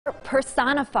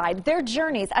personified, their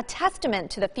journeys a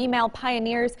testament to the female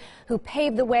pioneers who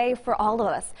paved the way for all of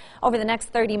us. Over the next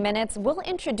 30 minutes, we'll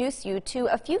introduce you to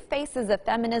a few faces of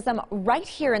feminism right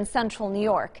here in central New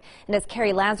York. And as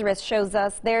Carrie Lazarus shows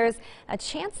us, there's a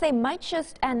chance they might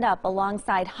just end up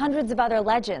alongside hundreds of other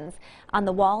legends on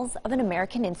the walls of an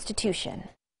American institution.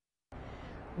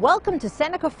 Welcome to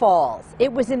Seneca Falls.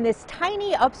 It was in this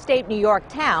tiny upstate New York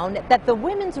town that the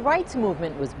women's rights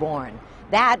movement was born.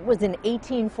 That was in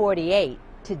 1848.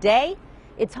 Today,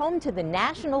 it's home to the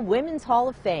National Women's Hall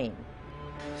of Fame.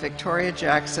 Victoria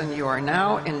Jackson, you are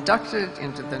now inducted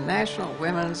into the National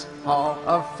Women's Hall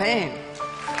of Fame.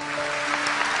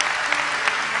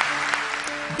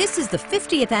 This is the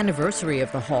 50th anniversary of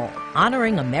the Hall,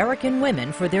 honoring American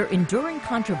women for their enduring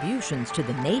contributions to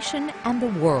the nation and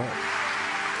the world.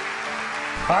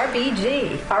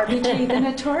 RBG. RBG, the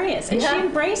notorious, and Yeah. she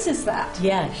embraces that.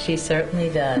 Yeah, she certainly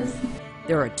does.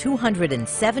 There are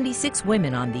 276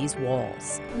 women on these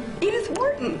walls. Edith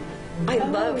Wharton. I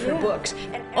love her books.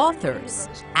 Authors,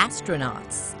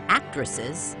 astronauts,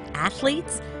 actresses,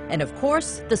 athletes, and of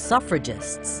course, the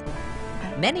suffragists.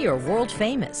 Many are world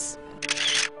famous.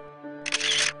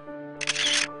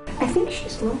 I think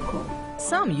she's local.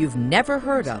 Some you've never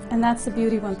heard of. And that's the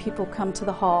beauty when people come to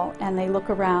the hall and they look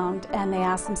around and they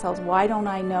ask themselves, why don't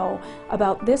I know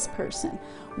about this person?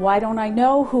 Why don't I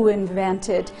know who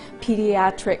invented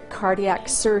pediatric cardiac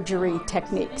surgery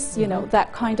techniques? You know,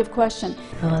 that kind of question.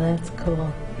 Oh, that's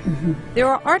cool. There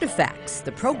are artifacts,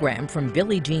 the program from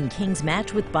Billie Jean King's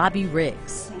match with Bobby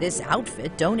Riggs. This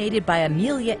outfit donated by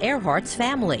Amelia Earhart's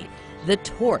family. The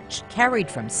torch carried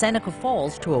from Seneca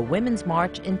Falls to a women's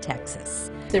march in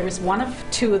Texas. There was one of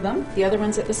two of them, the other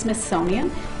one's at the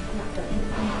Smithsonian.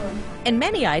 And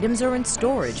many items are in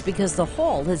storage because the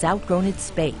hall has outgrown its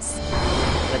space.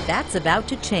 But that's about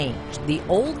to change. The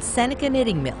old Seneca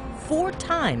Knitting Mill, 4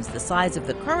 times the size of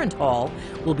the current hall,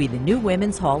 will be the new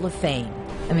Women's Hall of Fame.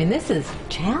 I mean, this is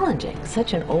challenging,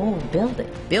 such an old building.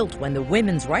 Built when the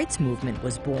women's rights movement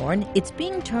was born, it's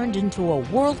being turned into a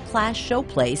world-class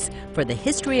showplace for the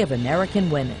history of American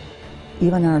women.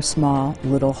 Even our small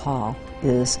little hall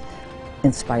is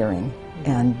inspiring,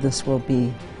 and this will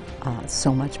be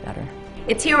so much better.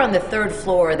 It's here on the 3rd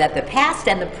floor that the past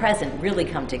and the present really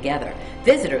come together.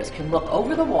 Visitors can look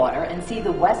over the water and see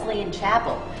the Wesleyan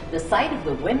Chapel, the site of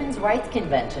the Women's Rights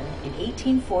Convention in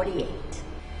 1848.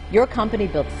 Your company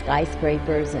built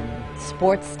skyscrapers and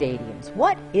sports stadiums.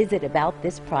 What is it about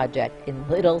this project in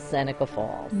Little Seneca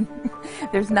Falls?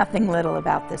 There's nothing little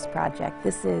about this project.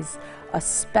 This is a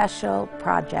special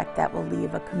project that will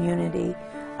leave a community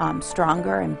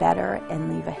stronger and better,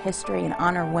 and leave a history and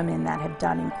honor women that have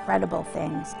done incredible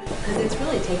things. Because it's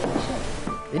really taking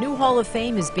shape. The new Hall of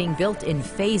Fame is being built in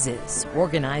phases.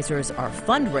 Organizers are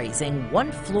fundraising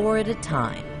 1 floor at a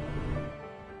time.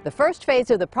 The first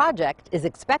phase of the project is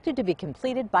expected to be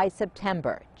completed by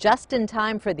September, just in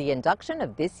time for the induction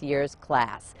of this year's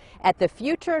class. At the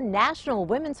future National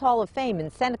Women's Hall of Fame in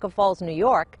Seneca Falls, New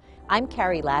York, I'm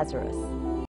Carrie Lazarus.